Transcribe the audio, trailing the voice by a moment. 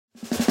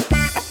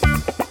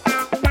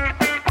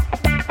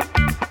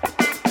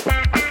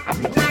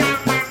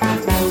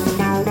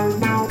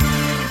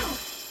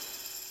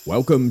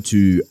Welcome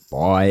to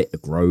Buy,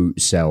 Grow,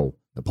 Sell,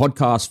 the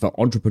podcast for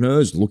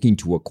entrepreneurs looking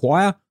to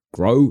acquire,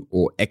 grow,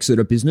 or exit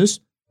a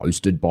business,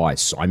 hosted by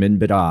Simon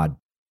Bedard.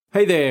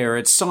 Hey there,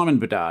 it's Simon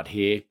Bedard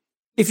here.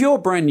 If you're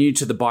brand new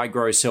to the Buy,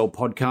 Grow, Sell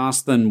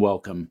podcast, then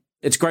welcome.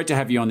 It's great to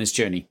have you on this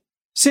journey.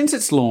 Since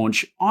its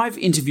launch, I've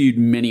interviewed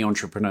many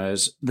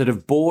entrepreneurs that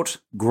have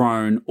bought,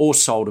 grown, or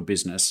sold a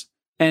business.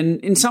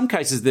 And in some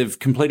cases, they've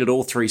completed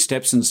all three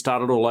steps and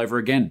started all over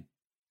again.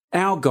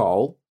 Our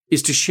goal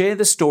is to share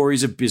the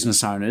stories of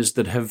business owners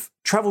that have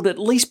traveled at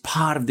least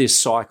part of this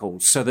cycle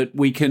so that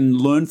we can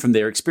learn from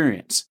their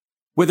experience.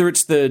 Whether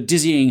it's the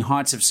dizzying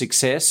heights of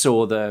success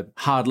or the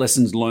hard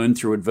lessons learned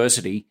through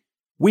adversity,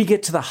 we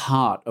get to the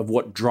heart of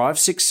what drives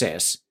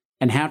success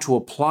and how to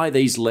apply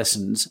these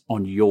lessons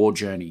on your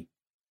journey.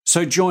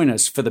 So join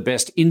us for the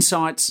best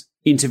insights,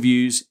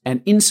 interviews,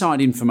 and inside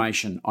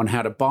information on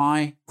how to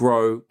buy,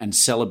 grow, and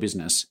sell a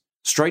business,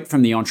 straight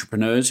from the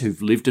entrepreneurs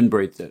who've lived and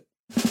breathed it.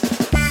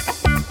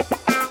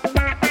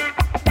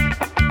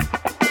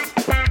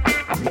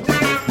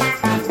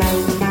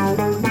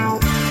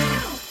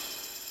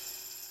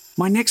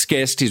 My next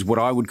guest is what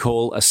I would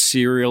call a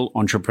serial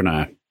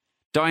entrepreneur.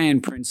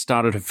 Diane Prince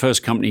started her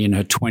first company in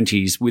her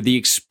 20s with the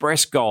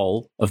express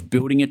goal of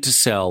building it to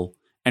sell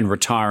and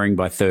retiring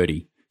by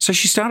 30. So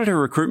she started her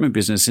recruitment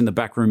business in the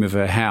back room of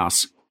her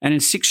house, and in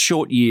 6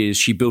 short years,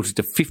 she built it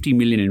to $50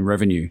 million in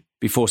revenue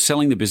before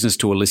selling the business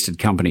to a listed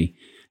company,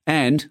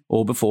 and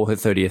all before her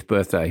 30th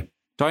birthday.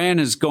 Diane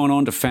has gone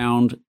on to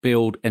found,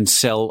 build, and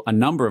sell a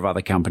number of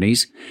other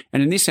companies,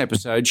 and in this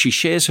episode, she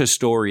shares her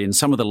story and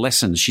some of the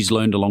lessons she's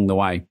learned along the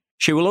way.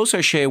 She will also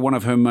share one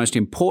of her most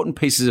important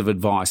pieces of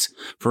advice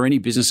for any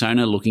business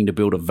owner looking to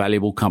build a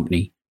valuable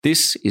company.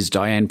 This is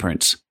Diane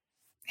Prince.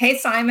 Hey,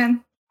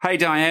 Simon. Hey,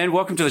 Diane.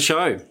 Welcome to the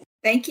show.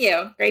 Thank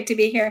you. Great to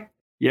be here.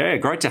 Yeah,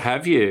 great to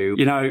have you.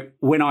 You know,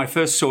 when I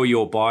first saw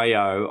your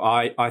bio,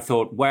 I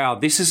thought, wow,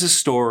 this is a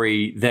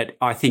story that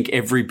I think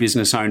every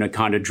business owner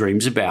kind of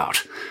dreams about.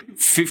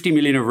 50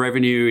 million of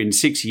revenue in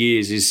 6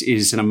 years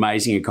is an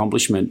amazing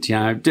accomplishment. You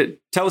know,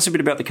 tell us a bit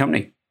about the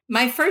company.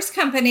 My first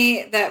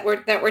company that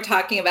we're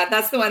talking about,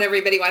 that's the one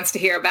everybody wants to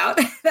hear about.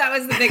 That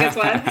was the biggest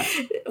one.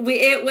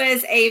 It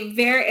was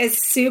a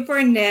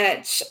super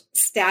niche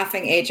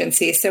staffing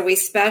agency. So we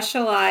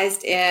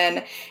specialized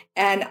in,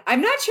 and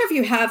I'm not sure if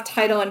you have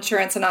title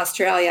insurance in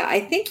Australia. I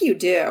think you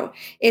do.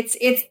 It's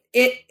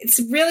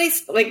really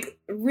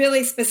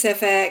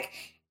specific,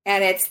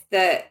 and it's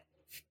the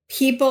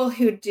people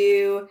who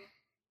do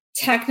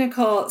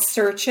technical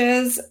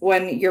searches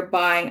when you're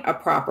buying a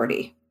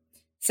property.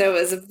 So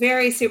it was a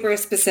very super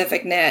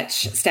specific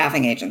niche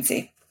staffing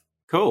agency.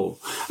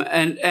 Cool.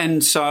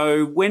 And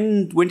so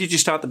when did you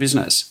start the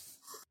business?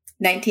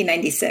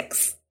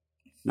 1996.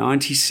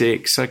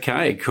 96.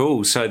 Okay,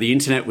 cool. So the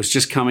internet was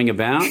just coming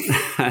about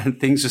and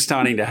things were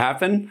starting to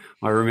happen.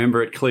 I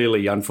remember it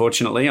clearly,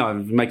 unfortunately.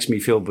 It makes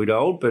me feel a bit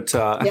old, but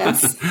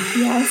Yes.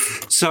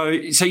 So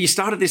you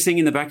started this thing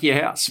in the back of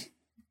your house.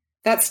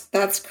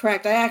 That's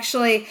correct. I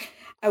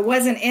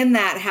wasn't in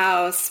that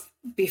house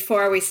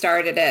before we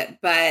started it,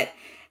 but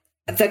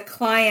the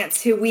clients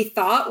who we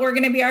thought were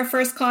going to be our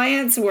first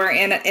clients were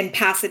in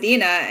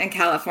Pasadena in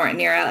California,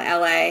 near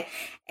LA.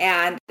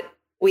 And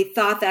we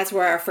thought that's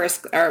where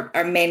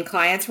our main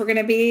clients were going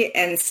to be.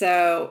 And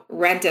so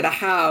rented a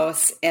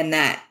house in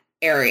that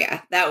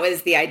area. That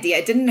was the idea.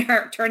 It didn't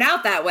turn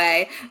out that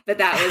way, but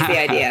that was the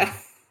idea.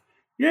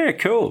 Yeah,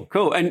 cool.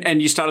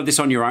 And you started this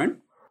on your own?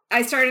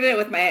 I started it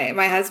with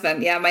my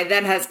husband. Yeah, my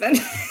then husband.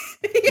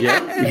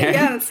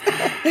 Yes.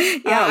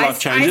 Life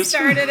changes. I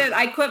started it.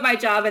 I quit my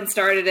job and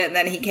started it, and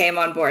then he came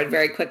on board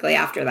very quickly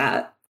after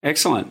that.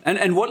 Excellent.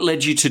 And what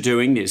led you to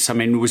doing this? I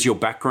mean, was your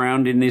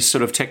background in this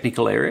sort of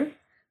technical area?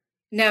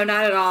 No,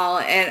 not at all.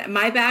 And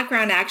my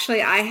background,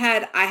 actually, I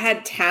had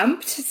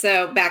temped.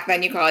 So back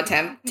then you call it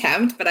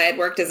temp, but I had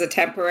worked as a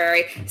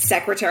temporary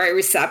secretary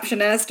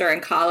receptionist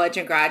during college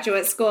and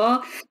graduate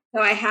school.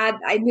 So I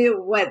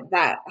knew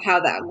how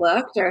that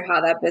looked or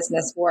how that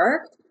business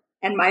worked.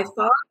 And my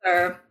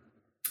father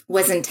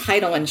was in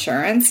title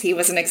insurance. He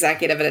was an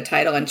executive at a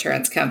title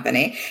insurance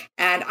company.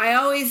 And I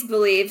always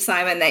believe,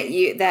 Simon,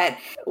 that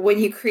when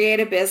you create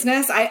a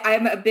business,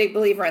 I'm a big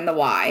believer in the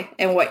why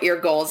and what your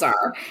goals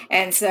are.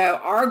 And so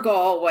our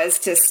goal was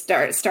to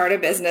start a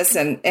business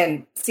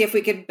and see if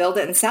we could build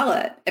it and sell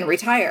it and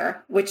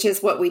retire, which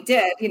is what we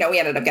did. You know, we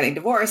ended up getting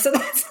divorced. So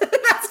that's a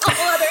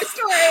whole other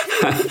story.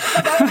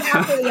 That was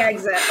after the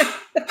exit.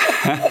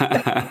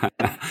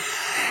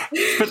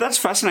 But that's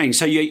fascinating.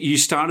 So you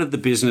started the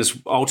business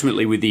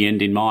ultimately with the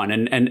end in mind,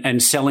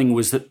 and selling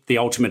was the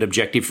ultimate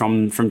objective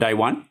from day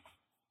one?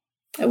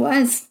 It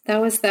was.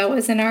 That was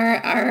in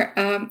our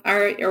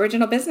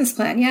original business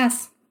plan,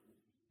 yes.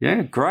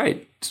 Yeah,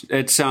 great.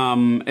 It's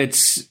not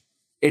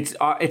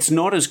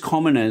as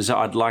common as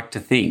I'd like to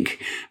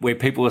think, where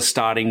people are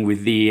starting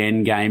with the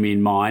end game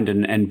in mind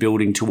and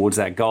building towards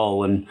that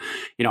goal. And,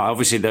 you know,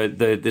 obviously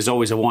there's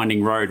always a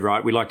winding road,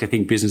 right? We like to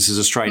think business is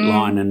a straight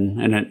line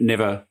and it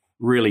never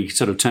really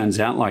sort of turns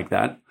out like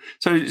that.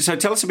 So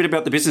tell us a bit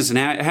about the business and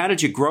how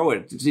did you grow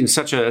it in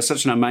such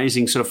an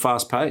amazing sort of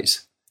fast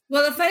pace?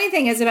 Well, the funny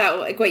thing is about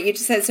like what you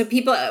just said. So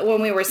people, when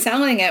we were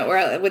selling it,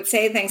 would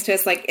say things to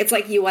us like, it's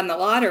like you won the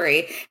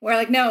lottery. We're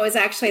like, no, it was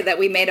actually that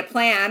we made a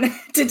plan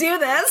to do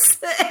this.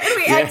 And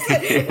we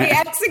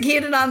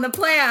executed on the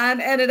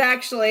plan. And it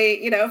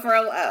actually, for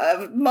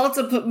a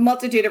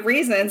multitude of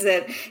reasons,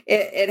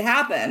 it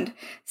happened.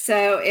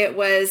 So it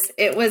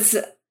was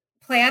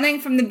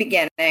planning from the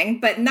beginning,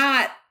 but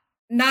not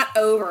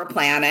over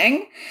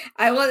planning.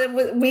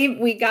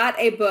 We got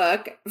a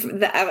book,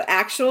 the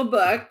actual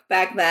book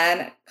back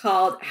then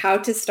called How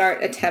to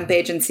Start a Temp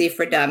Agency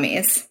for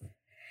Dummies.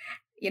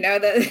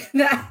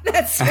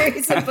 That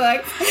series of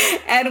books.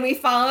 And we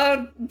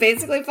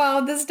basically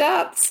followed the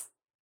steps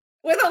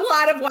with a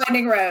lot of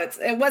winding roads.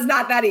 It was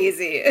not that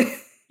easy.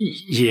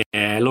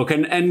 Yeah, look,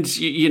 and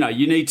you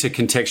need to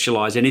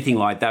contextualize anything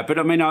like that. But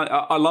I mean,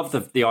 I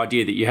love the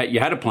idea that you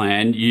had a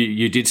plan,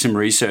 you did some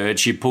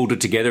research, you pulled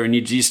it together, and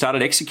you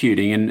started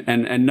executing.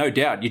 And no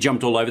doubt, you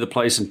jumped all over the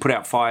place and put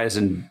out fires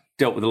and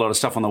dealt with a lot of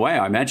stuff on the way,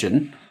 I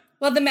imagine.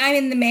 Well, the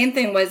main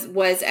thing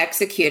was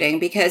executing,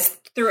 because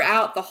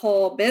throughout the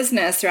whole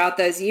business, throughout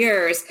those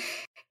years,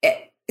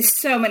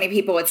 so many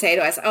people would say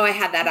to us, "Oh, I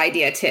had that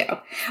idea too,"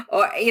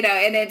 or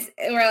and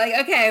we're like,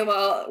 "Okay,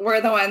 well, we're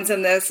the ones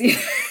in this in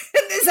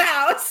this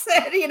house,"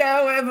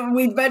 and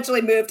we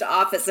eventually moved to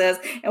offices,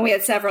 and we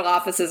had several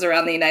offices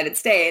around the United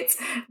States.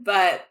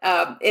 But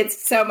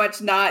it's so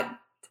much not.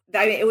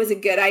 I mean, it was a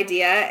good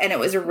idea, and it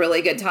was a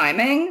really good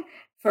timing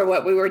for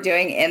what we were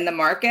doing in the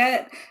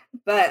market.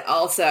 But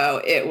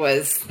also, it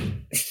was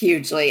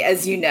hugely,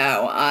 as you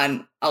know,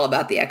 on all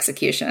about the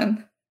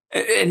execution.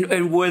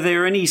 And were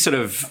there any sort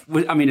of,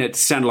 I mean, it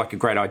sounded like a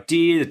great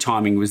idea, the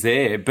timing was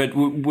there, but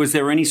was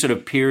there any sort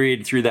of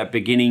period through that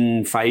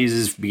beginning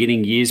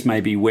years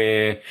maybe,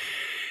 where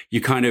you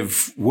kind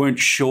of weren't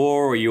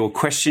sure or you were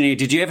questioning it?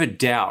 Did you ever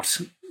doubt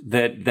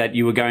that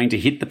you were going to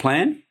hit the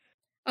plan?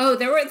 Oh,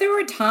 there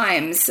were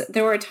times.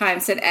 There were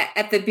times that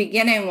at the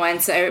beginning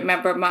once, I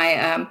remember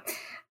my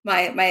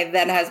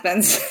then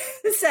husband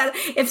said,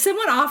 if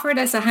someone offered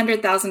us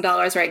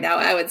 $100,000 right now,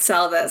 I would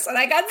sell this. And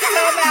I got so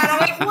mad. I'm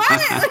like, what?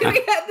 Like,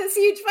 we had this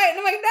huge fight. And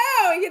I'm like,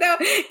 no,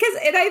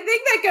 and I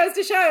think that goes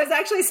to show, I was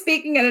actually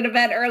speaking at an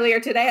event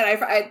earlier today.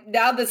 And I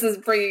now this is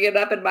bringing it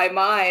up in my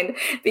mind,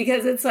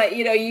 because it's like,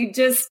 you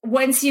just,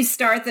 once you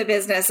start the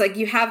business, like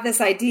you have this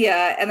idea,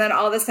 and then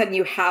all of a sudden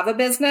you have a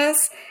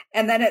business.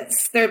 And then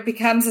there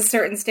becomes a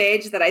certain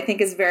stage that I think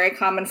is very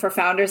common for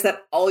founders,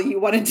 that all you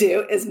want to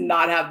do is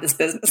not have this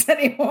business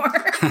anymore.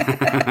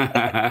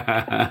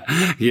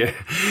 Yeah.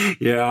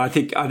 I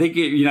think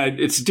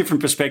it's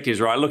different perspectives,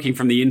 right? Looking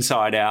from the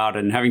inside out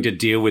and having to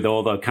deal with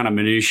all the kind of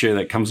minutiae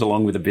that comes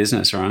along with the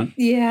business, right?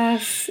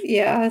 Yes.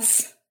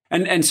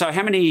 And so,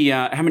 how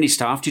many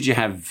staff did you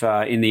have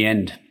in the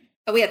end?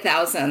 Oh, we had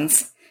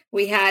thousands.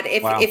 We had,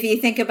 if you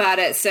think about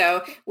it,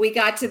 so we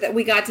got to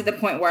the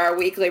point where our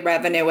weekly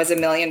revenue was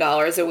 $1 million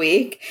a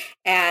week,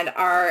 and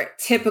our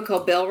typical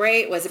bill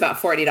rate was about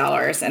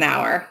 $40 an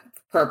hour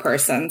per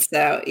person.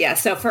 So yeah,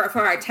 so for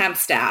our temp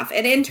staff,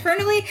 and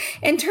internally,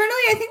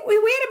 I think we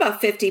had about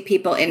 50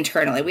 people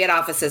internally. We had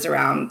offices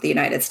around the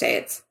United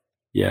States.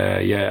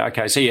 Yeah.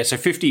 Okay. So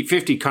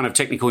 50 kind of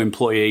technical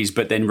employees,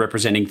 but then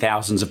representing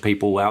thousands of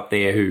people out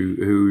there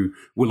who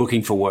were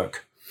looking for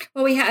work.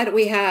 Well,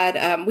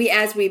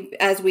 as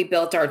we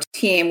built our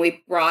team,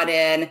 we brought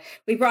in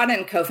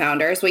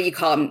co-founders, what you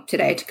call them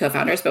today, to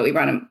co-founders, but we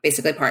brought in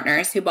basically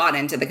partners who bought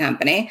into the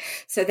company.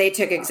 So they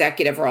took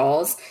executive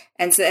roles,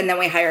 and then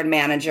we hired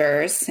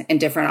managers in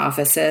different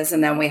offices,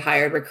 and then we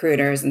hired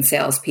recruiters and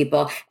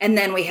salespeople, and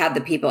then we had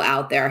the people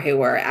out there who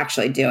were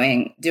actually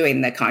doing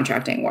the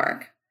contracting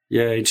work.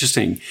 Yeah,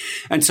 interesting.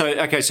 And so,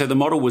 so the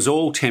model was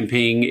all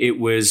temping. It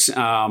was,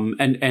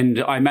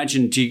 and I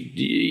imagine,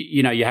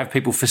 you have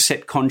people for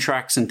set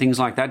contracts and things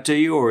like that, do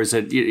you? Or is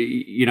it,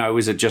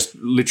 is it just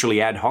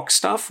literally ad hoc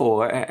stuff,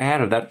 or how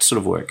did that sort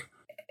of work?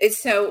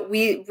 So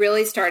we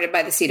really started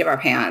by the seat of our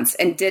pants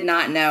and did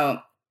not know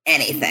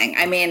anything.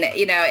 I mean,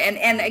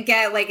 and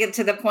again, like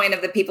to the point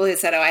of the people who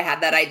said, oh, I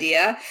had that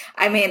idea.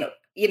 I mean,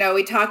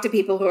 we talk to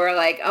people who are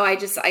like, oh, I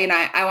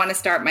want to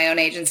start my own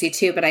agency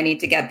too, but I need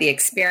to get the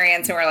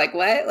experience. And we're like,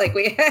 what? Like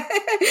we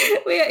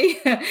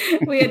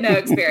had no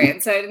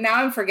experience. So now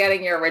I'm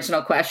forgetting your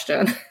original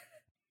question.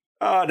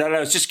 Oh, no, I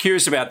was just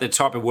curious about the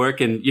type of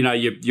work. And,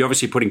 you're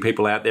obviously putting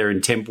people out there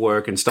in temp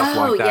work and stuff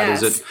like that.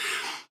 Yes. Is it?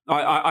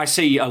 I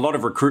see a lot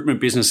of recruitment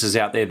businesses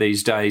out there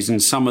these days,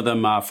 and some of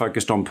them are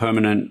focused on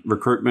permanent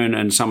recruitment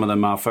and some of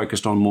them are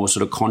focused on more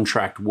sort of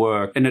contract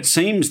work. And it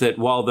seems that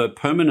while the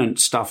permanent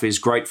stuff is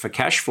great for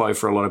cash flow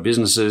for a lot of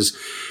businesses,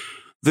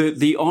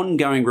 the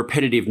ongoing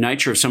repetitive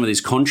nature of some of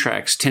these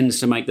contracts tends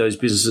to make those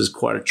businesses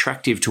quite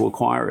attractive to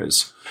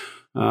acquirers.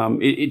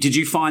 Did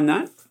you find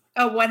that?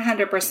 Oh,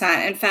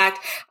 100%. In fact,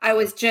 I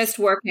was just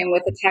working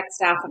with a tech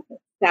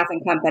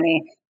staffing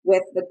company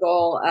with the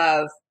goal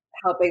of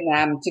helping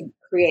them to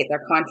create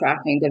their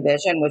contracting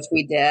division, which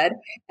we did.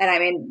 And I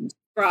mean,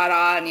 brought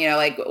on,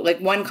 like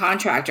one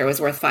contractor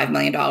was worth $5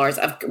 million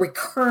of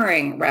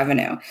recurring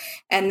revenue.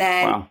 And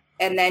then, Wow.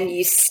 and then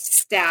you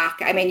stack,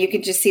 I mean, you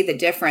could just see the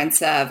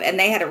difference of, and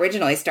they had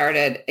originally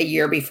started a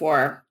year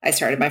before I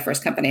started my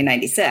first company in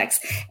 96,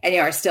 and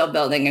you are still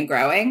building and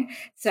growing.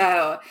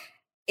 So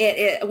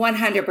it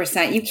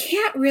 100%, you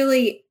can't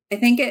really, I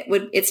think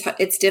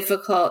it's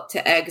difficult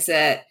to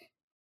exit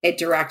a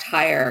direct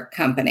hire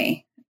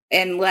company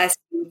unless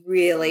you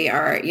really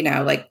are,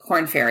 like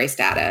Corn Ferry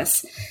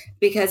status,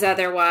 because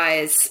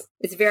otherwise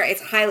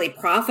it's highly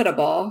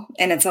profitable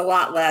and it's a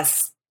lot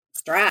less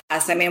stress.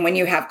 I mean, when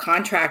you have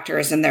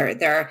contractors and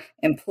they're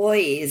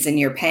employees and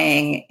you're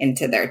paying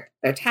into their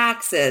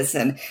taxes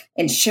and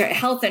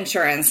health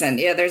insurance, and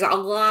there's a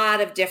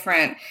lot of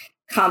different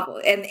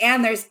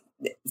and there's,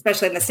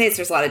 especially in the States,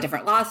 there's a lot of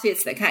different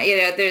lawsuits that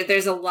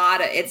there's a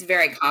lot of, it's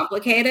very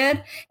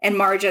complicated and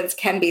margins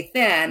can be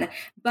thin.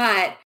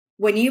 But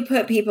when you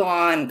put people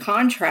on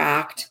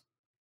contract,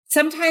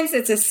 sometimes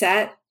it's a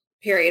set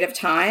period of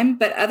time,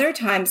 but other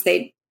times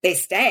they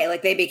stay,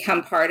 like they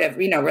become part of,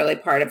 really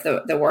part of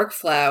the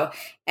workflow.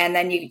 And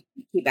then you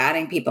keep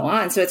adding people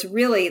on. So it's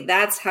really,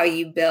 that's how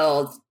you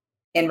build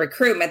in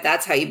recruitment.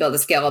 That's how you build a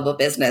scalable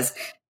business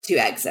to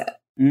exit.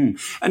 And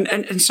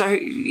so,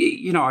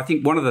 I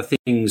think one of the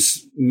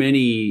things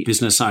many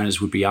business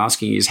owners would be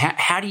asking is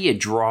how do you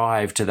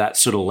drive to that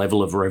sort of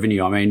level of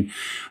revenue? I mean,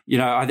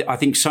 I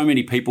think so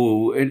many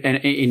people and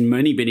in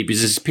many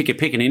businesses, pick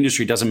an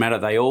industry, doesn't matter.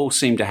 They all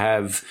seem to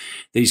have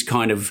these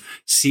kind of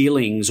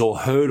ceilings or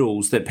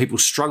hurdles that people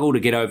struggle to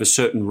get over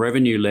certain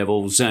revenue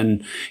levels.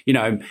 And,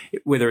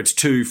 whether it's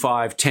 2,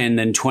 5, 10,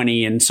 then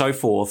 20 and so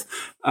forth,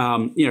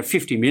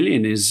 50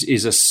 million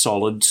is a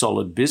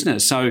solid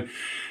business. So,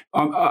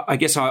 I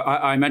guess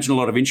I imagine a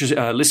lot of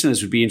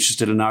listeners would be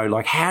interested to know,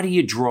 like, how do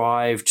you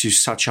drive to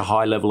such a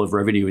high level of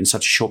revenue in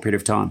such a short period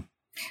of time?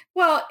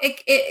 Well,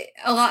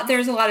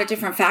 there's a lot of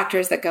different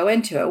factors that go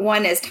into it.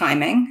 One is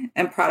timing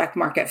and product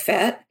market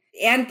fit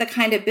and the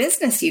kind of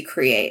business you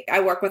create. I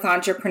work with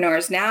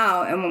entrepreneurs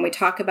now, and when we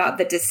talk about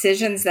the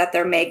decisions that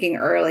they're making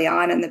early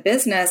on in the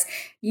business,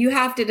 you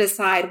have to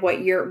decide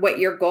what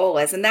your goal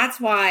is. And that's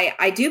why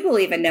I do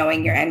believe in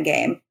knowing your end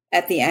game.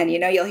 At the end,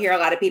 you'll hear a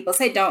lot of people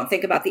say, don't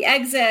think about the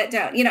exit.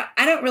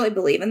 I don't really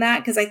believe in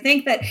that, because I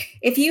think that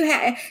if you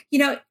have,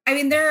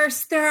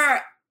 there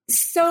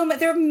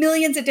are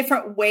millions of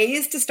different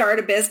ways to start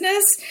a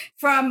business,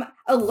 from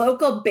a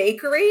local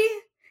bakery,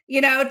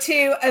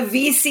 to a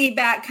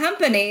VC-backed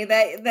company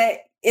that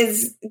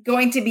is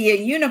going to be a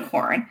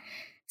unicorn.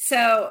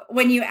 So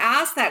when you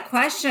ask that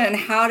question,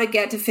 how to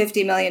get to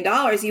 $50 million,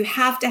 you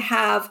have to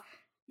have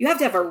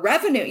a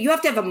revenue. You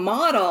have to have a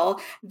model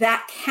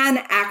that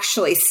can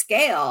actually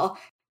scale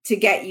to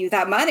get you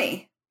that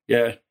money.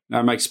 Yeah,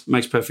 that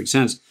makes perfect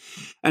sense.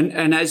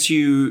 And as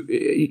you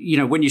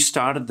when you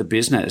started the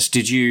business,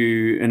 did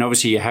you, and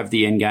obviously you have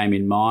the end game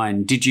in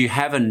mind, did you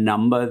have a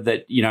number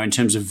that, in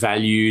terms of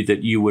value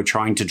that you were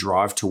trying to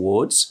drive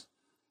towards?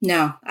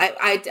 No,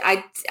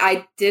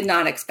 I did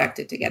not expect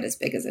it to get as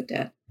big as it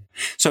did.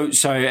 So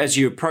as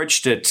you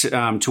approached it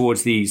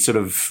towards the sort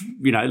of,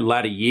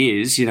 latter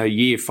years,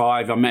 year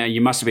 5, I mean, you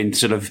must have been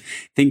sort of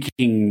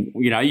thinking,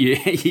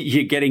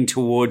 you're getting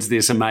towards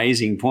this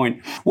amazing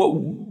point.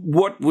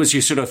 What was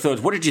your sort of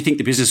thoughts? What did you think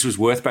the business was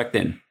worth back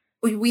then?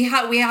 We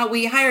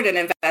hired an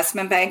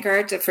investment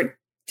banker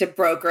to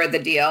broker the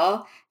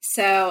deal.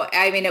 So,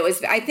 I mean,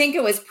 I think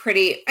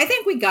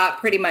we got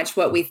pretty much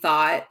what we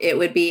thought it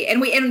would be.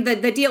 And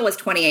the deal was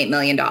 $28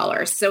 million.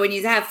 So when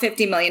you have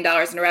 $50 million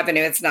in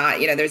revenue, it's not,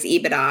 there's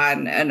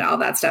EBITDA and all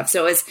that stuff.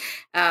 So it was,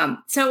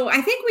 so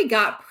I think we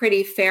got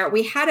pretty fair.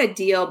 We had a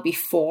deal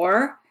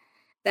before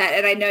that,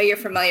 and I know you're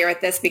familiar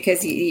with this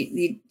because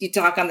you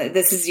talk on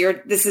this is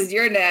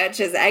your niche,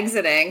 is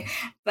exiting.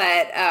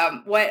 But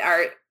what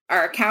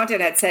our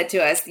accountant had said to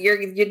us,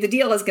 the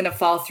deal is going to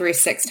fall through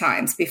 6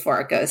 times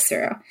before it goes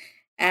through.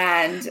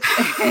 And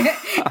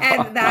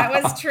and that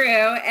was true.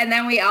 And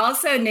then we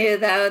also knew,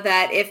 though,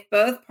 that if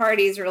both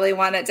parties really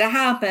want it to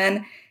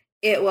happen,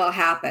 it will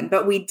happen.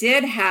 But we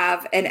did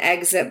have an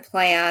exit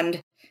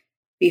planned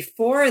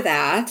before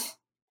that,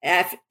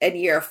 in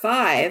year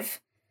 5,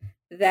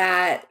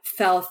 that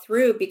fell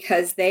through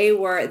because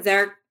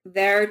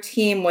their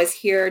team was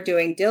here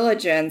doing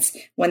diligence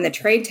when the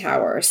trade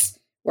towers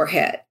were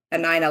hit, a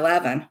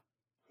 9/11.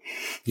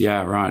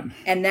 Yeah, right.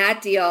 And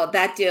that deal,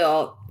 that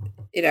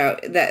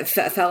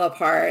fell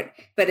apart,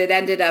 but it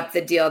ended up, the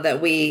deal that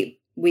we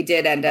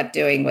did end up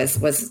doing was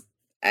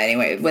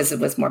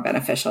more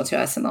beneficial to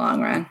us in the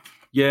long run.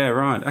 Yeah,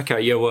 right.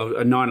 Okay. Yeah. Well,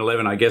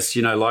 9/11, I guess,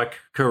 like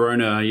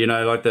Corona,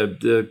 like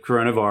the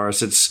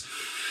coronavirus,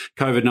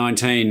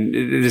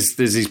 COVID-19, there's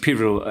these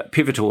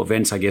pivotal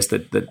events, I guess,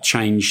 that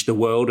change the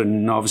world,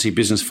 and obviously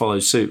business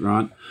follows suit,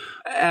 right?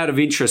 Out of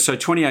interest, so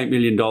 $28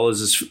 million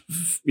is,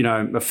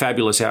 a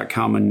fabulous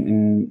outcome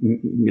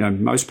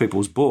in most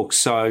people's books.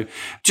 So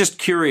just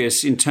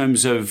curious in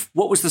terms of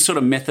what was the sort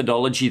of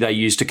methodology they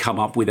used to come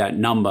up with that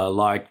number?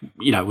 Like,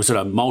 was it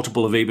a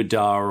multiple of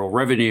EBITDA or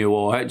revenue,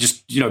 or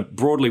just,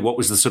 broadly, what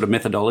was the sort of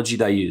methodology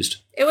they used?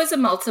 It was a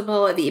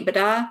multiple of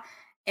EBITDA.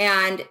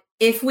 And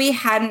if we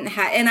hadn't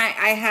had, and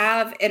I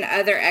have in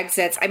other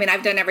exits,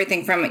 I've done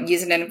everything from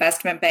using an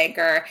investment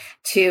banker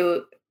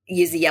to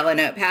use the yellow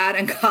notepad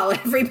and call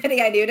everybody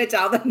I knew to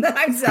tell them that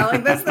I'm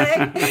selling this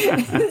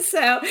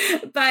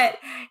thing. But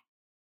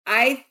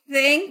I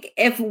think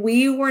if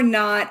we were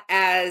not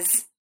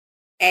as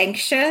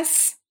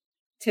anxious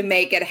to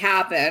make it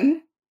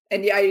happen,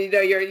 and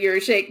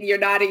you're shaking, you're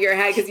nodding your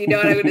head because you know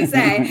what I'm going to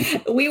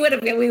say, we would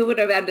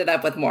have ended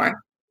up with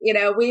more.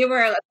 There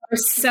were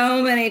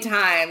so many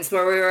times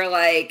where we were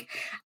like,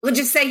 well,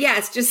 just say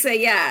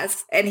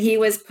yes. And he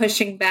was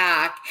pushing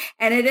back.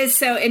 And it is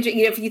so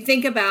interesting. If you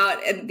think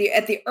about at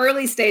the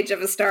early stage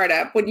of a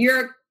startup, when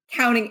you're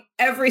counting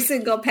every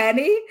single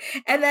penny,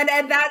 and then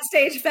at that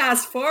stage,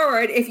 fast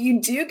forward, if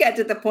you do get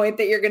to the point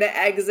that you're going to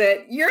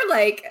exit, you're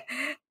like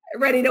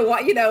ready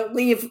to,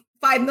 leave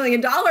 $5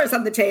 million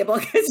on the table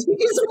because you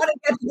just want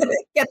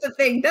to get the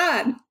thing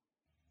done.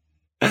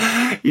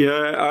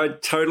 Yeah, I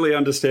totally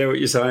understand what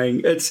you're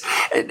saying.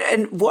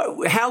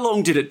 How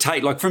long did it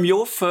take? Like from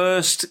your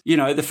first,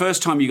 the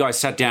first time you guys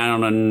sat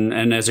down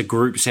and as a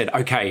group said,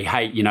 okay,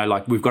 hey,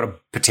 we've got a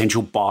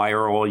potential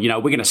buyer, or,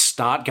 we're going to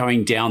start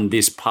going down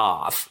this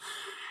path.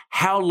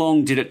 How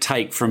long did it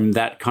take from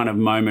that kind of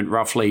moment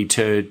roughly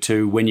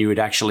to when you had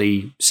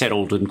actually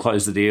settled and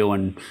closed the deal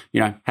and,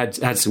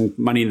 had some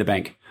money in the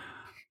bank?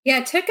 Yeah,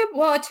 it took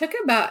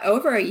about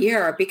over a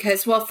year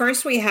because,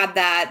 first we had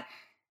that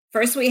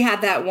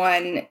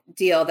one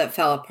deal that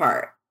fell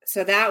apart.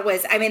 So that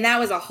was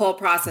a whole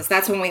process.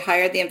 That's when we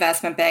hired the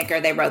investment banker.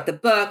 They wrote the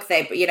book.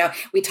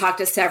 We talked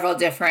to several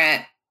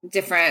different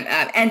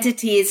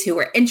entities who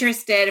were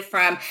interested,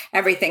 from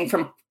everything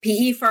from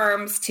PE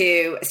firms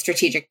to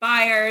strategic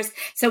buyers.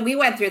 So we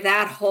went through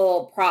that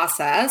whole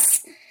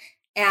process,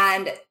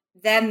 and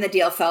then the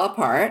deal fell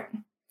apart.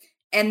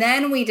 And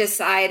then we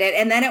decided,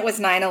 and then it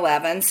was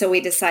 9/11. So we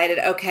decided,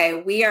 okay,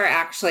 we are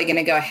actually going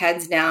to go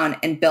heads down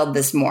and build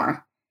this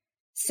more.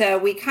 So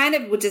we kind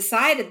of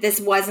decided this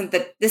isn't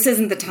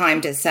the time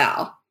to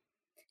sell.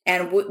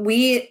 And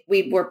we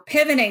were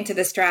pivoting to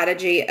the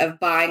strategy of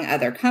buying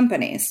other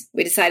companies.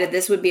 We decided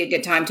this would be a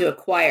good time to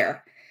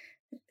acquire.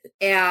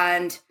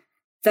 And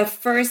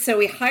so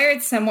we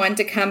hired someone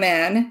to come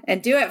in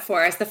and do it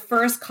for us. The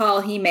first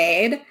call he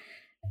made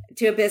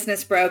to a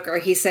business broker,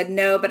 he said,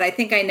 no, but I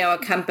think I know a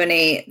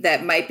company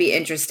that might be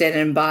interested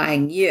in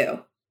buying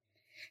you.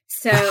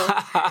 So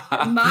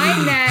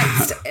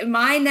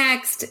my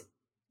next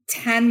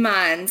 10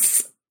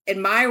 months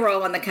in my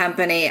role in the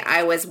company,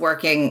 I was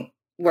working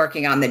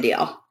on the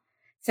deal.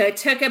 So it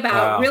took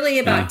about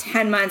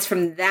 10 months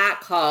from that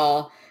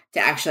call to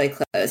actually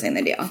closing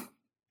the deal.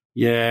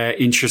 Yeah,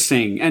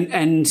 interesting.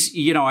 And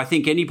I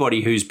think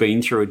anybody who's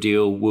been through a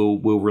deal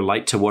will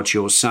relate to what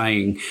you're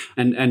saying.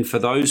 And for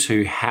those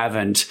who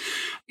haven't,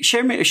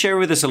 share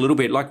with us a little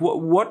bit, like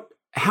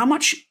how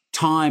much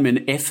time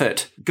and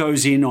effort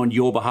goes in on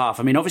your behalf?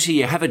 Obviously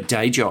you have a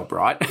day job,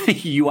 right?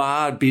 You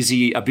are a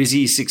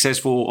busy,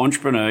 successful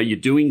entrepreneur. You're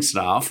doing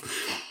stuff.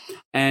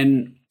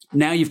 And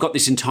now you've got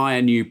this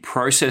entire new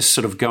process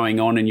sort of going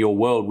on in your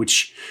world,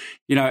 which,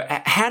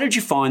 how did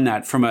you find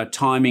that from a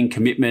timing,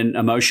 commitment,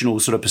 emotional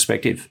sort of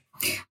perspective?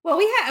 Well,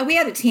 we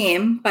had a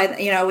team, but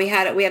we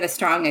had a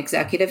strong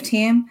executive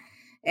team,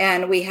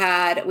 and we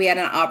had an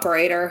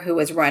operator who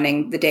was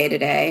running the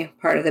day-to-day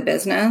part of the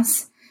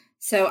business.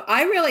 So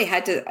I really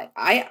had to,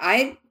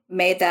 I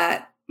made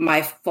that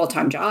my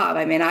full-time job.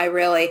 I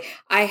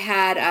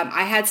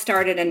had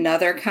started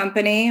another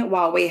company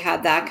while we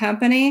had that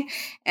company.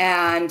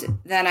 And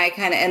then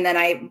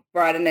I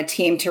brought in a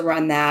team to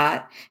run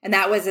that. And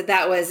that was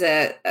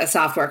a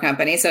software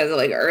company. So it was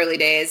like early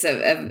days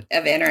of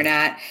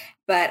internet.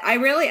 But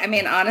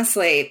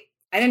honestly,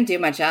 I didn't do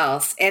much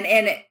else.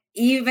 And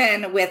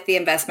even with the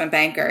investment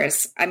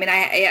bankers,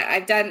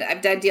 I've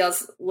done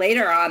deals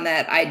later on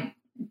that I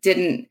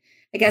didn't,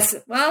 I guess,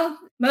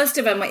 most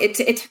of them,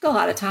 it took a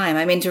lot of time.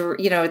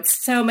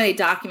 It's so many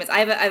documents.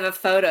 I have a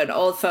photo, an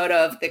old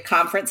photo of the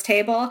conference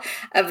table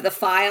of the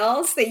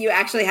files that you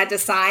actually had to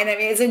sign.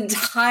 It's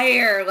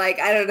entire, I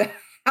don't know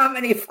how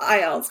many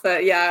files,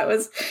 but yeah, it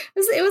was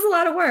a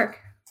lot of work.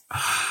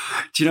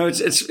 Do you know,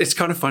 it's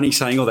kind of funny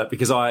saying all that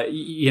because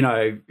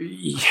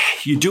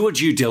you do a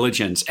due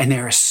diligence and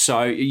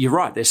you're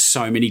right, there's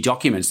so many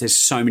documents, there's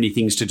so many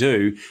things to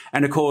do.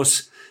 And of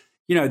course,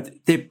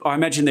 I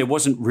imagine there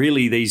wasn't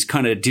really these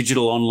kind of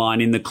digital online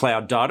in the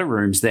cloud data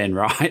rooms then,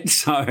 right?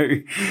 So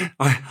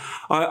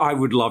I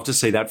would love to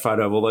see that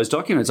photo of all those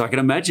documents. I can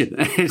imagine.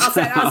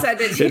 I'll send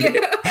it to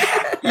you.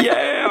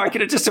 Yeah,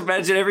 can just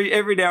imagine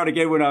every now and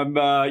again when I'm,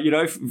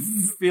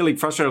 feeling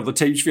frustrated, or the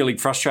team's feeling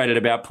frustrated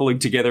about pulling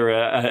together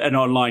an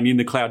online in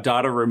the cloud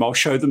data room, I'll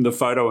show them the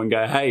photo and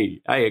go,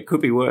 hey, it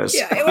could be worse.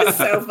 Yeah, it was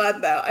so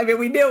fun though. I mean,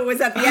 we knew it was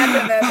at the end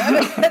of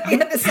it, at the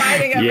end of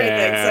signing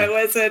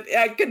everything, so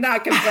I could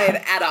not complain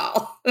at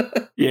all.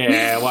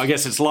 Yeah, well, I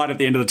guess it's light at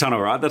the end of the tunnel,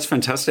 right? That's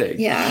fantastic.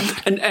 Yeah.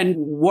 And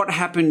what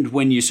happened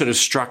when you sort of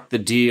struck the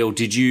deal?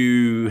 Did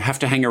you have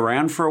to hang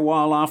around for a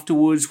while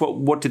afterwards?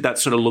 What did that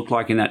sort of look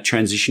like in that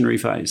transitionary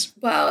phase?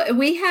 Well,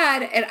 we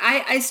had, and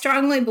I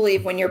strongly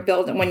believe when you're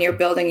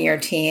building your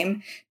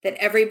team, that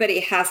everybody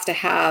has to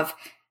have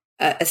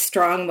a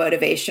strong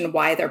motivation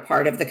why they're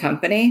part of the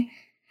company.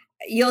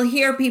 You'll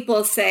hear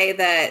people say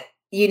that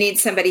you need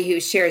somebody who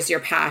shares your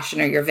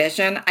passion or your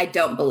vision. I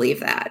don't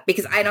believe that,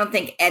 because I don't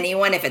think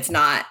anyone, if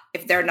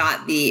they're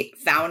not the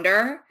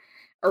founder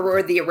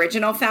or the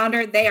original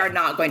founder, they are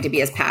not going to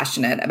be as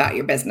passionate about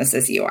your business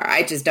as you are.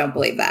 I just don't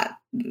believe that.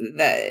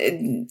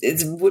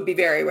 It would be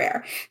very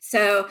rare.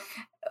 So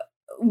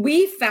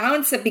we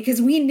found some,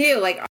 because we knew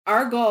like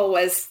our goal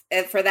was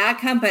for that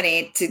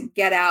company to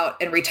get out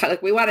and retire.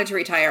 Like we wanted to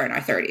retire in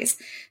our 30s.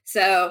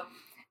 So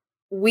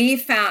we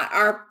found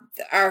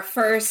our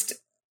first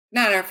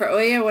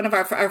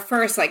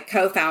like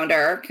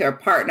co-founder or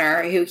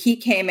partner who he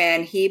came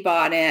in, he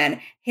bought in.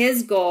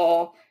 His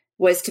goal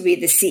was to be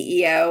the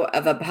CEO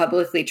of a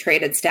publicly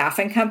traded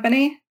staffing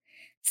company.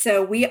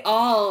 So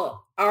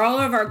all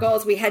of our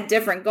goals, we had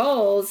different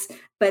goals,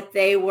 but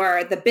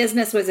the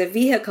business was a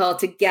vehicle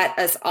to get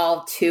us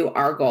all to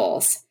our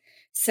goals.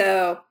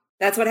 So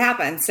that's what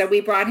happened. So we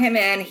brought him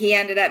in. He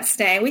ended up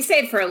staying. We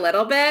stayed for a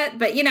little bit,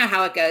 but you know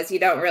how it goes. You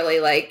don't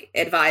really like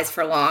advise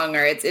for long,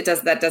 or it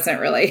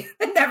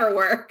never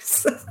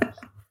works.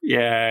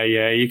 Yeah.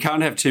 You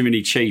can't have too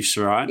many chiefs,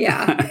 right?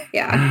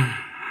 Yeah.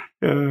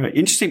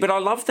 Interesting, but I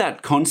love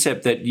that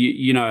concept that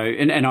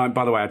and I,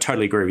 by the way, I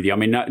totally agree with you. I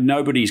mean,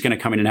 nobody's going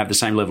to come in and have the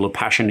same level of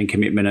passion and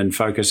commitment and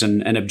focus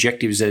and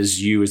objectives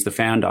as you as the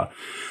founder.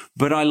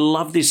 But I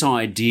love this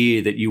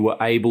idea that you were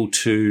able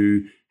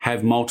to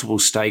have multiple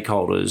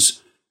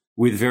stakeholders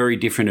with very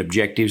different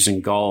objectives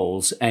and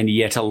goals, and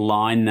yet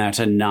align that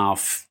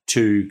enough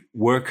to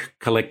work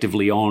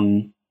collectively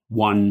on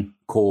one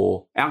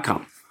core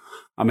outcome.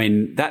 I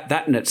mean,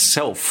 that in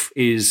itself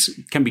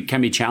can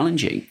be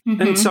challenging.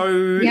 Mm-hmm. And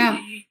so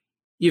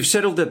you've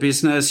settled the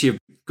business, you've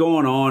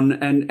gone on,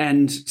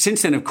 and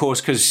since then, of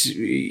course, because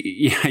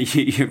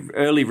you're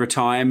early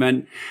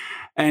retirement.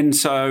 And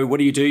so what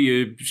do?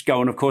 You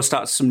go and, of course,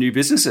 start some new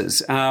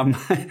businesses.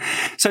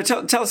 So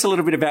tell us a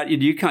little bit about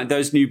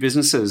those new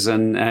businesses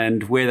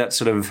and where that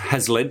sort of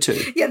has led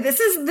to. Yeah, this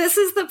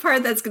is the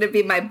part that's going to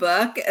be my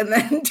book and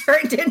then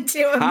turned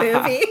into a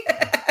movie.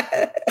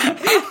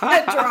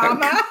 A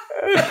drama.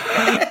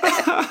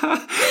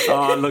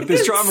 Oh, look,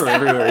 there's drama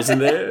everywhere, isn't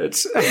there?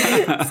 So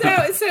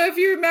if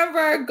you remember,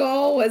 our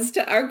goal was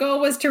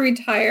to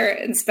retire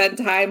and spend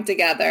time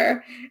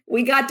together.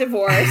 We got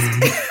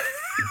divorced.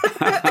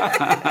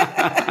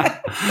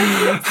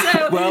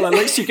 Well, at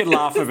least you can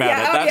laugh about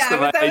it. That's the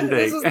main thing.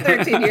 This was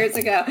 13 years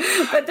ago,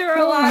 but there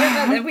were a lot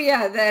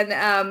of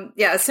them.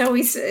 So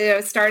we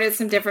started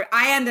some different.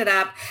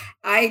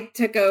 I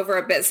took over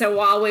a bit. So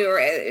while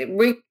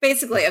we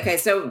basically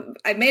so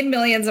I made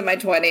millions in my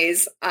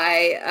 20s.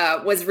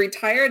 I was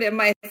retired in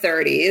my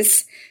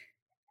 30s.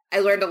 I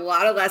learned a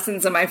lot of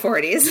lessons in my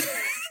 40s.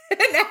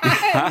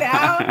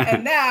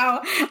 and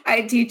now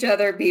I teach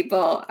other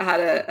people how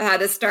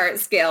to start,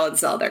 scale, and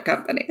sell their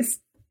companies.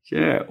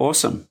 Yeah,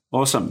 awesome.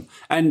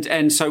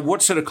 And so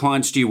what sort of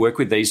clients do you work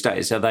with these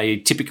days? Are they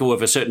typical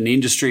of a certain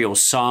industry or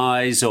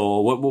size,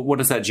 or what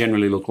does that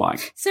generally look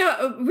like?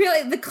 So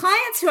really, the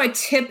clients who I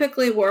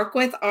typically work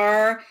with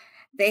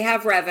they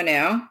have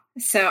revenue.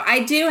 So I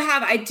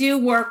do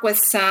work with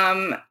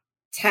some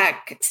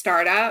tech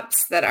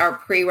startups that are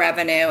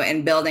pre-revenue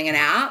and building an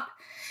app.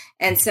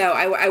 And so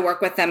I work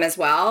with them as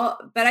well.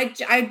 But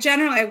I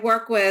generally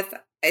work with,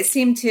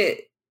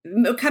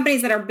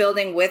 companies that are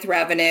building with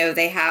revenue.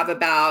 They have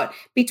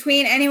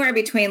anywhere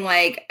between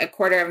like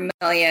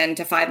 $250,000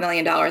 to $5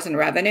 million in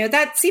revenue.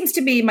 That seems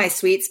to be my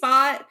sweet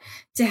spot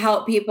to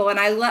help people.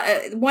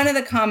 And one of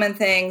the common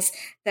things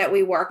that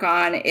we work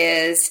on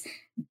is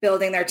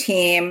building their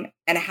team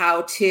and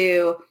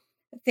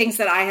things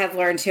that I have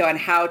learned on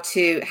how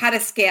to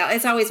scale.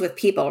 It's always with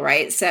people,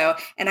 right? So,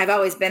 and I've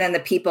always been in the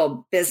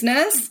people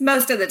business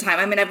most of the time.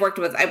 I mean, I've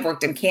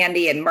worked in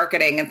candy and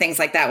marketing and things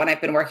like that when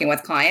I've been working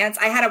with clients.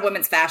 I had a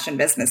women's fashion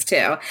business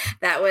too.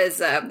 That was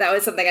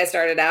something I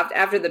started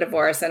after the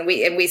divorce, and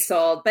we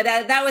sold, but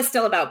that was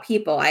still about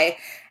people. I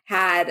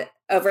had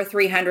over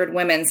 300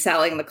 women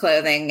selling the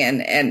clothing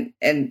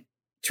and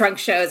trunk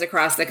shows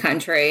across the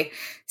country.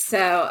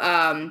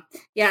 So,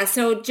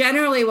 so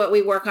generally what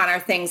we work on are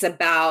things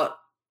about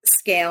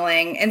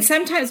scaling. And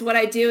sometimes what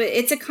I do,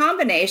 it's a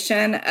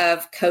combination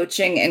of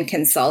coaching and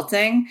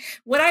consulting.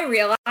 What I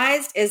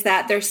realized is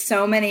that there's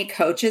so many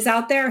coaches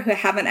out there who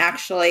haven't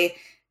actually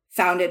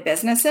founded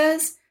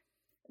businesses,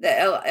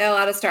 a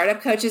lot of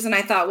startup coaches. And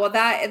I thought, well,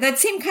 that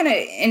seemed kind of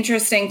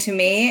interesting to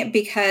me,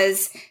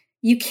 because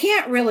you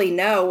can't really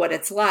know what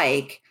it's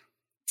like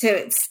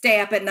to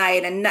stay up at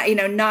night and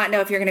not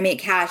know if you're going to meet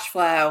cash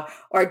flow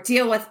or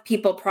deal with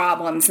people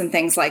problems and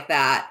things like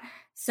that.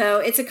 So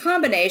it's a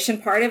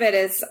combination. Part of it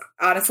is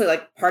honestly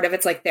part of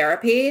it's like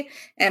therapy,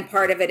 and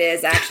part of it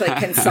is actually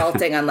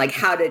consulting on like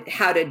how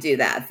to do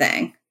that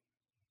thing.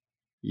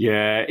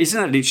 Yeah,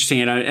 isn't that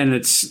interesting?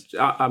 And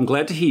I'm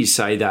glad to hear you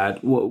say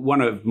that.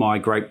 One of my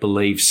great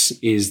beliefs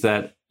is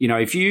that,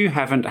 if you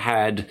haven't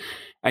had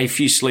a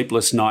few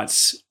sleepless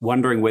nights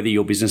wondering whether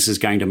your business is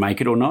going to make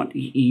it or not,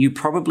 you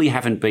probably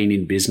haven't been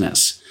in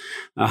business.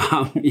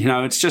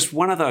 It's just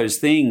one of those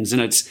things,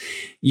 and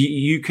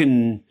you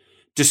can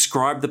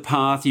describe the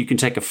path, you can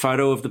take a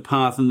photo of the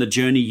path and the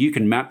journey, you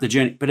can map the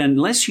journey, but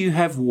unless you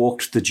have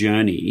walked the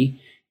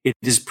journey, it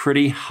is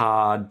pretty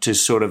hard to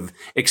sort of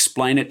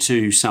explain it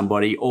to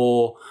somebody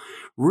or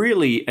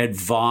really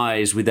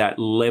advise with that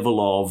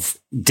level of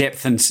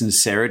depth and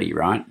sincerity,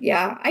 right?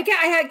 Yeah. I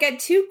get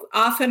two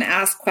often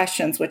asked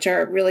questions, which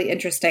are really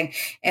interesting.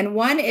 And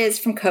one is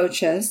from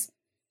coaches,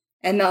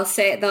 and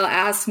they'll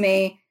ask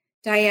me,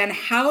 Diane,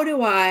 how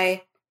do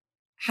I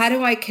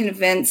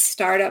convince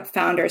startup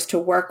founders to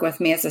work with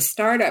me as a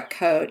startup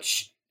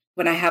coach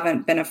when I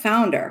haven't been a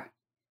founder?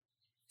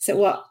 So,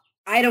 well,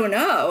 I don't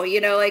know,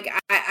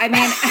 I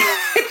mean,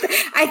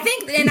 I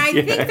think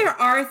there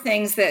are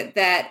things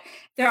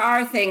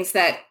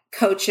that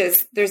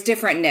coaches, there's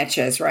different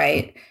niches,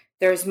 right?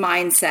 There's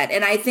mindset.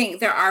 And I think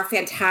there are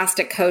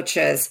fantastic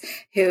coaches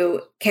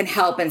who can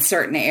help in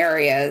certain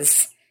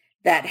areas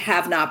that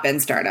have not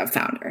been startup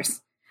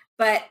founders.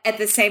 But at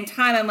the same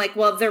time, I'm like,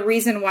 well, the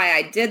reason why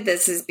I did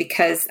this is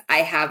because I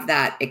have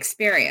that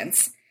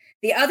experience.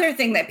 The other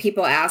thing that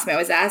people ask me, I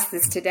was asked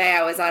this today,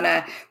 I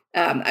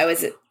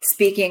was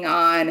speaking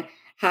on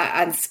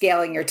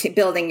scaling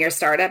building your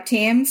startup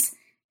teams.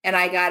 And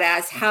I got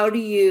asked, how do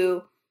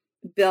you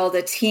build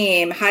a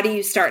team? How do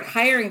you start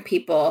hiring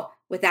people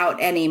without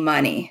any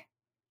money?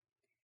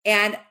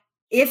 And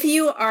if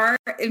you are,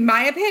 in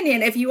my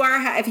opinion, if you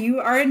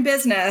are in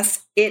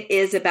business, it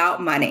is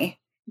about money.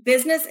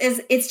 Business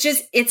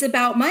it's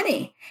about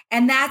money.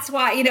 And that's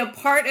why,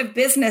 part of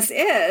business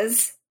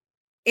is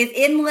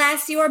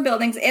unless you are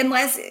building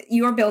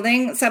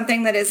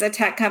something that is a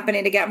tech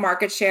company to get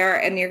market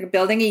share and you're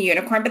building a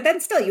unicorn, but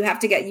then still you have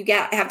to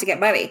get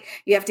money,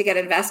 you have to get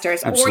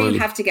investors. Absolutely. Or you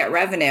have to get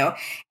revenue.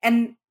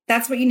 And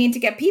that's what you need to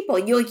get people.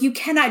 You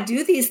cannot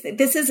do these.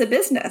 This is a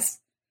business.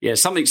 Yeah,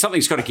 something's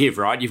got to give,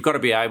 right? You've got to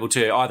be able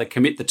to either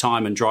commit the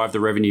time and drive the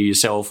revenue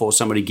yourself, or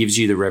somebody gives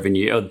you the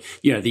revenue, or,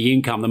 the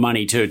income, the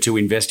money to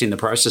invest in the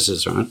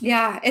processes, right?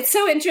 Yeah, it's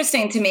so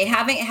interesting to me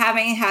having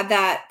had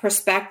that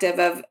perspective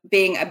of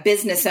being a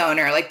business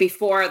owner, like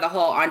before the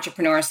whole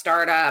entrepreneur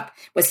startup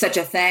was such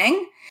a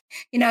thing.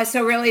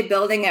 So really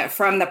building it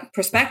from the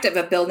perspective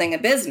of building a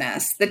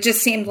business, that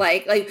just seemed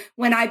like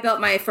when I built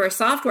my first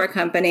software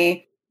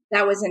company,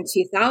 that was in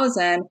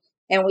 2000.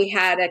 And we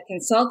had a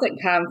consultant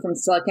come from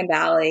Silicon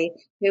Valley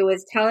who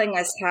was telling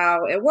us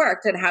how it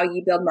worked and how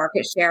you build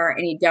market share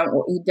and you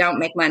don't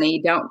make money,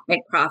 you don't make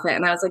profit.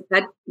 And I was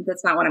like,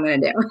 that's not what I'm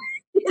going to do.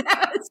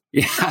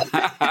 Yeah. And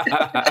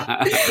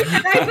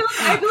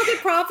I built a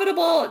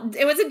profitable.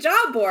 It was a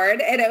job board,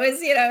 and it was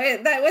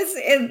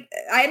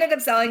I ended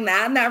up selling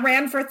that, and that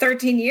ran for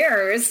 13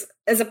 years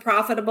as a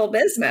profitable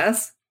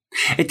business.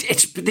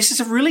 This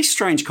is a really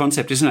strange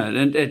concept, isn't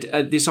it?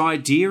 And this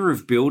idea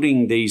of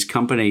building these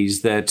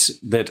companies that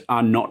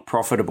are not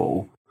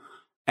profitable,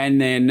 and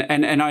then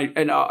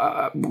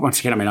once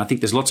again, I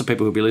think there's lots of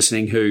people who'll be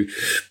listening who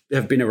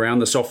have been around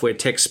the software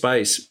tech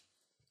space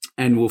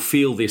and will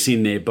feel this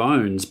in their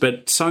bones.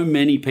 But so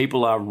many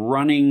people are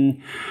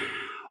running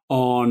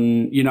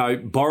on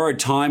borrowed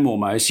time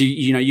almost.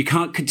 You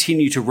can't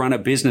continue to run a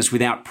business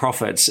without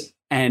profits.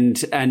 And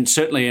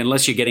certainly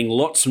unless you're getting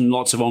lots and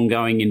lots of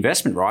ongoing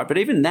investment, right? But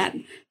even that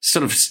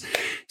sort of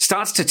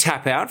starts to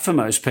tap out for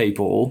most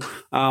people,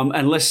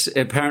 unless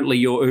apparently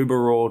you're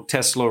Uber or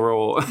Tesla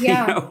or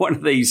one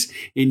of these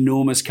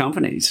enormous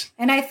companies.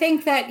 And I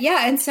think that,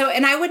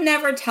 and I would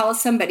never tell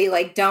somebody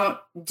don't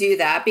do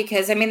that,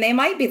 because they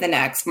might be the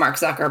next Mark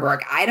Zuckerberg.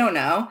 I don't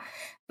know.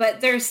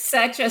 But there's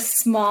such a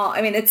small,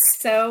 it's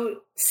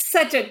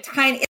such a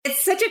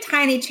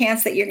tiny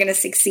chance that you're going to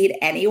succeed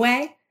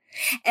anyway.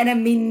 And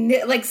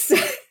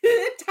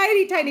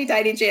tiny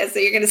chance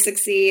that you're going to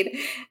succeed,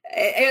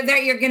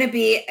 that you're going to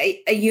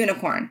be a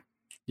unicorn.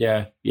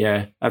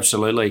 Yeah,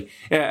 absolutely.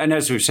 Yeah, and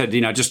as we've said,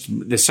 just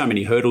there's so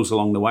many hurdles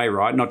along the way,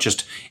 right? Not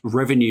just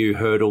revenue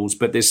hurdles,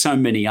 but there's so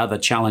many other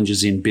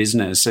challenges in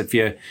business. If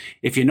you're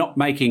not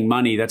making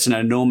money, that's an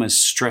enormous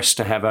stress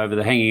to have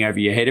hanging over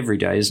your head every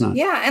day, isn't it?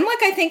 Yeah, and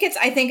look, I think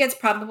it's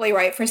probably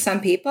right for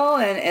some people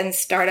and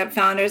startup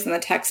founders in the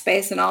tech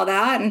space and all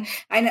that. And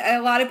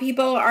a lot of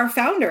people are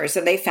founders,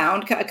 and they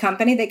found a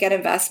company, they get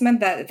investment,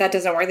 that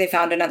doesn't work, they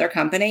found another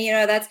company.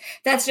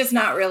 That's just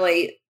not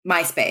really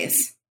my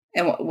space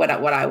and what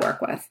I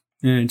work with.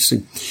 Yeah,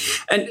 interesting.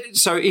 And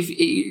so if,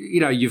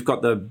 you've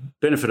got the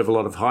benefit of a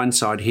lot of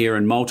hindsight here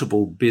and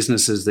multiple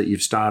businesses that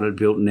you've started,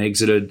 built and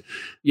exited,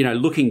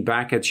 looking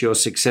back at your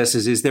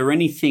successes, is there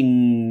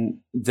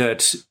anything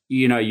that,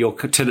 your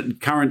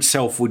current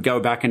self would go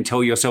back and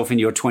tell yourself in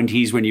your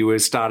 20s when you were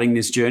starting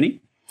this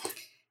journey?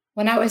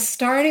 When I was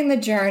starting the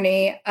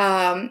journey,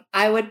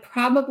 I would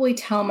probably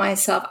tell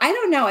myself, I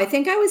don't know, I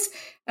think I was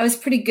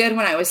pretty good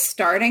when I was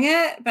starting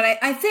it, but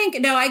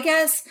I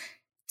guess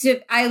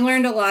I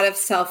learned a lot of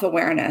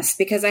self-awareness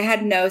because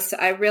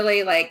I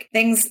really like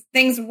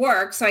things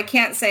work. So I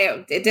can't say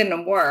it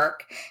didn't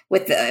work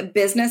with the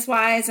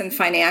business-wise and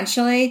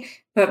financially,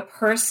 but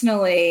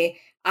personally,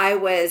 I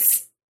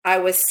was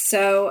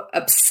so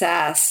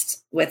obsessed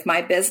with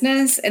my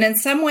business. And in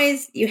some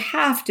ways you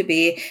have to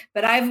be,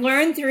 but I've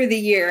learned through the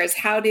years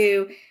how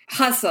to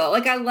hustle.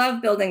 Like I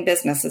love building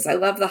businesses. I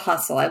love the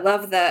hustle. I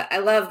love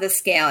the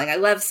scaling. I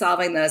love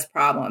solving those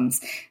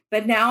problems.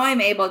 But now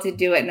I'm able to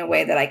do it in a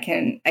way that I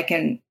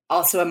can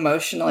also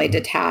emotionally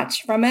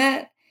detach from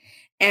it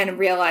and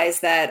realize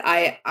that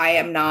I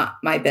am not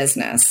my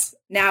business.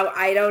 Now,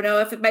 I don't know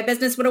if my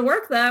business would have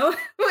worked though,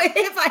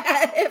 if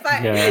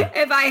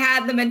I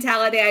had the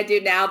mentality I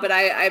do now, but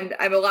I'm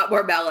a lot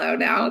more mellow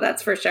now.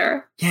 That's for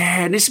sure.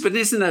 Yeah. But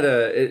isn't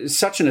that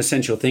such an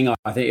essential thing?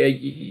 I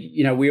think,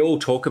 we all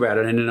talk about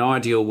it in an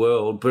ideal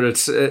world, but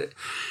it's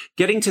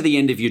getting to the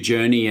end of your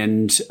journey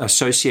and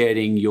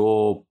associating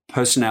your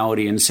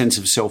personality and sense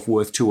of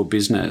self-worth to a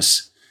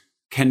business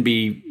can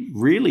be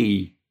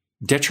really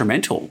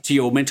detrimental to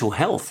your mental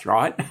health,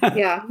 right?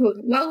 Yeah.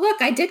 Well,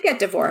 look, I did get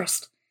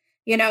divorced.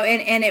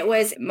 And it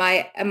was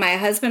my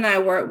husband and I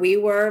we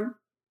were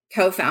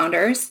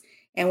co-founders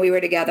and we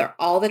were together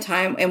all the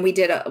time. And we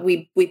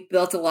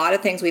built a lot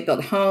of things. We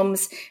built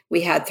homes.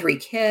 We had 3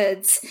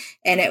 kids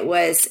and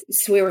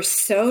we were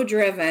so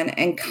driven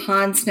and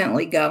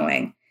constantly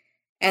going.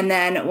 And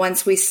then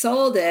once we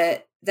sold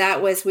it,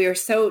 we were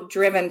so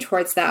driven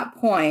towards that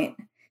point.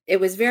 It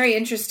was very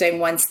interesting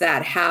once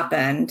that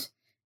happened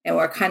and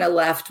we're kind of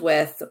left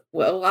with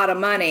a lot of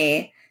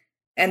money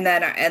and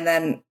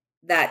then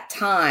that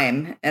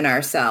time and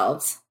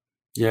ourselves.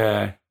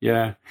 Yeah.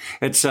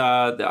 It's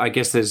I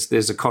guess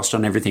there's a cost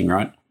on everything,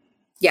 right?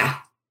 Yeah.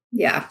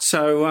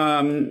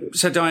 So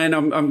Diane,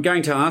 I'm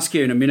going to ask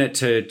you in a minute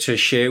to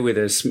share with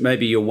us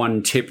maybe your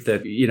one tip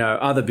that,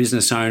 other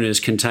business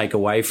owners can take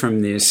away from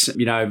this.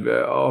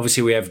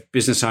 Obviously we have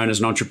business owners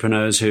and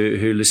entrepreneurs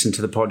who listen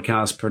to the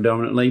podcast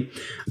predominantly.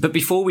 But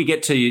before we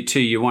get to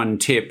your one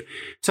tip,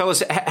 tell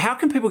us, how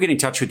can people get in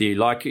touch with you?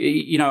 Like,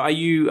 are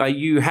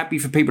you happy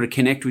for people to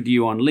connect with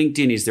you on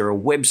LinkedIn? Is there a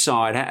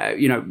website?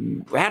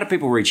 How do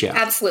people reach out?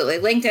 Absolutely.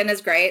 LinkedIn is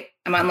great.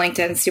 I'm on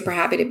LinkedIn. Super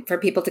happy for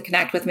people to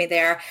connect with me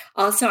there.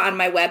 Also on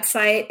my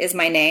website is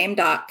my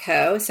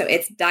name.co. So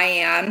it's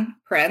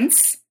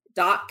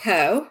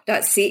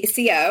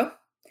dianeprince.co.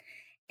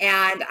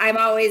 And I'm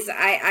always,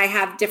 I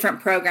have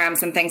different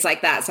programs and things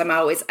like that. So I'm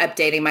always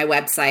updating my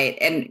website.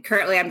 And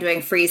currently I'm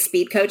doing free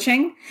speed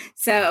coaching.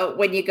 So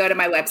when you go to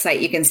my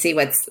website, you can see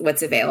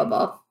what's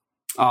available.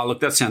 Oh, look,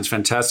 that sounds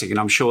fantastic. And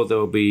I'm sure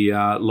there'll be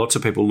lots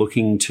of people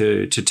looking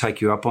to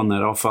take you up on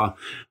that offer.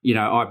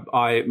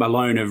 I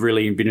alone have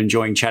really been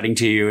enjoying chatting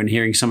to you and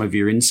hearing some of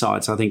your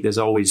insights. I think there's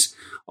always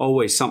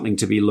something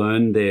to be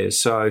learned there.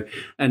 So,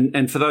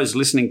 and for those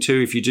listening too,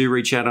 if you do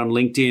reach out on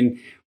LinkedIn,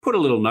 put a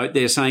little note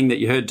there saying that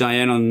you heard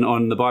Diane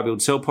on the Buy,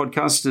 Build, Sell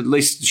podcast. At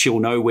least she'll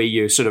know where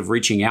you're sort of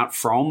reaching out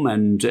from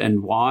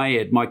and why.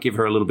 It might give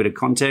her a little bit of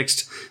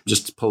context.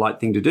 Just a polite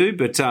thing to do.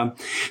 But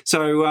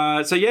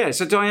so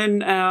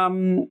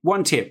Diane,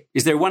 one tip.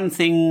 Is there one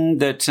thing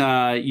that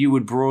you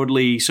would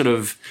broadly sort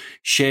of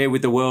share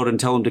with the world and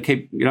tell them to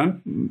keep,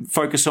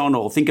 focus on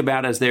or think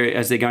about as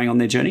they're going on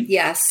their journey?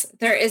 Yes,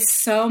 there is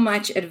so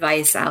much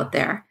advice out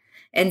there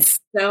and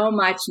so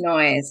much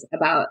noise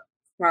about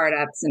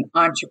startups and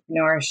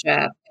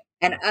entrepreneurship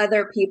and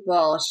other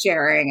people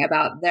sharing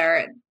about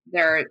their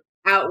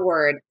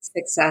outward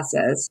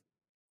successes.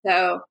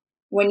 So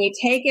when you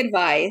take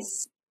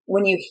advice,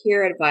 when you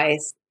hear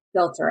advice,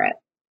 filter it.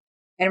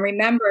 And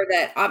remember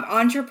that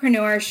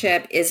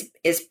entrepreneurship is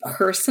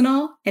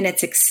personal and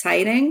it's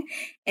exciting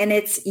and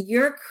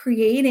you're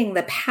creating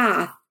the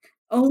path,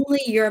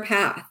 only your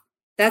path.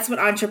 That's what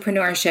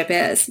entrepreneurship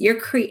is. You're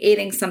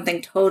creating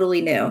something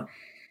totally new.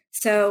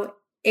 So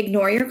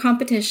ignore your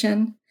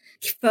competition,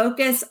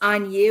 focus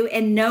on you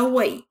and know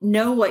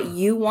what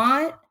you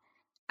want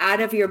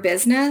out of your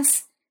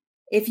business.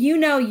 If you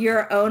know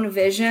your own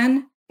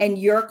vision and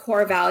your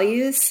core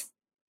values,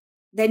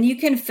 then you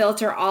can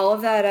filter all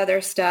of that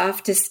other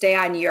stuff to stay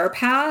on your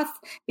path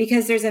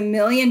because there's a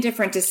million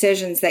different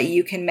decisions that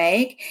you can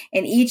make.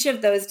 And each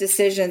of those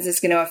decisions is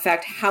going to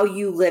affect how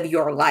you live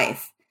your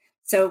life.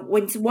 So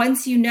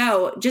once you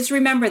know, just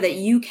remember that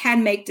you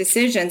can make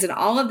decisions and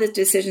all of the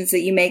decisions that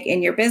you make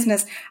in your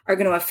business are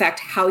going to affect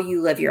how you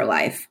live your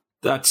life.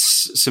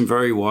 That's some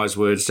very wise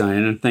words,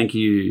 Diane, and thank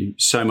you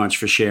so much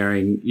for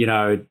sharing.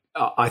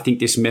 I think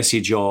this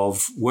message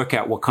of work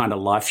out what kind of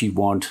life you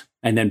want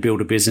and then build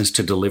a business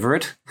to deliver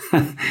it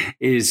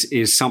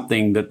is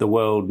something that the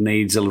world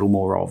needs a little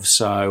more of.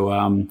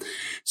 So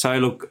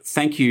look,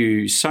 thank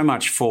you so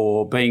much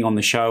for being on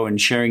the show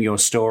and sharing your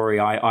story.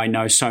 I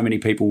know so many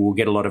people will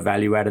get a lot of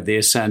value out of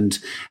this. And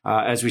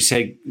as we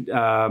said,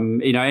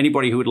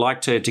 anybody who would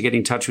like to get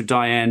in touch with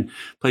Diane,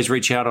 please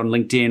reach out on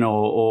LinkedIn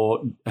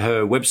or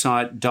her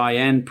website,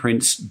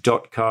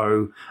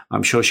 dianeprince.co.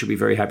 I'm sure she'll be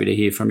very happy to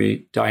hear from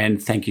you. Diane,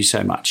 thank you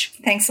so much.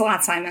 Thanks a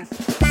lot, Simon.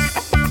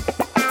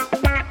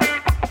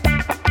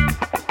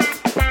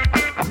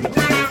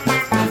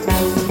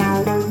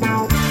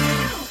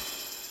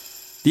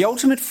 The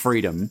ultimate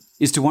freedom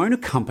is to own a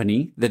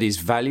company that is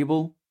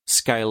valuable,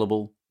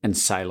 scalable, and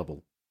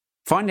saleable.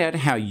 Find out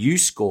how you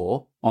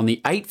score on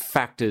the 8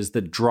 factors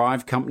that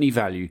drive company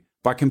value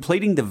by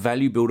completing the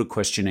Value Builder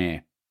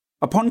questionnaire.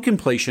 Upon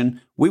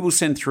completion, we will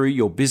send through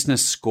your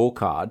business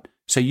scorecard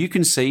so you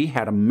can see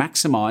how to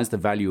maximize the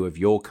value of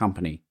your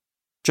company.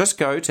 Just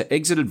go to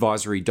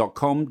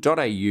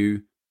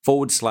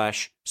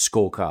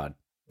exitadvisory.com.au/scorecard.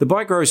 The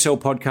Buy, Grow, Sell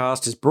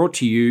podcast is brought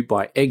to you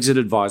by Exit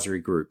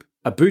Advisory Group,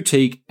 a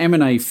boutique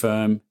M&A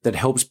firm that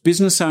helps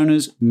business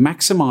owners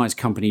maximize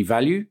company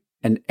value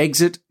and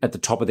exit at the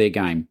top of their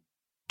game.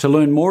 To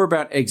learn more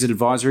about Exit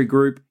Advisory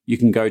Group, you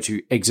can go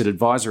to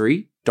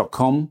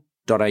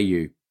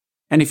exitadvisory.com.au.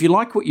 And if you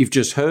like what you've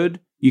just heard,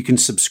 you can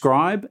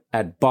subscribe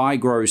at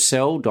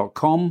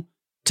buygrowsell.com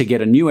to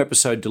get a new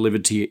episode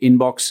delivered to your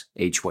inbox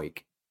each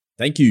week.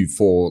 Thank you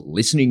for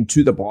listening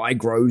to the Buy,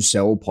 Grow,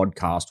 Sell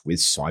podcast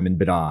with Simon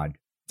Bedard.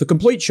 For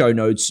complete show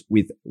notes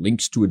with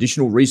links to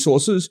additional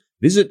resources,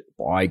 visit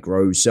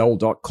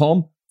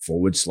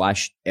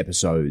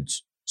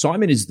buygrowsell.com/episodes.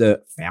 Simon is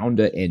the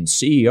founder and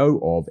CEO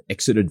of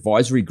Exit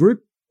Advisory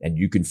Group, and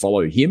you can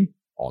follow him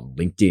on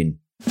LinkedIn.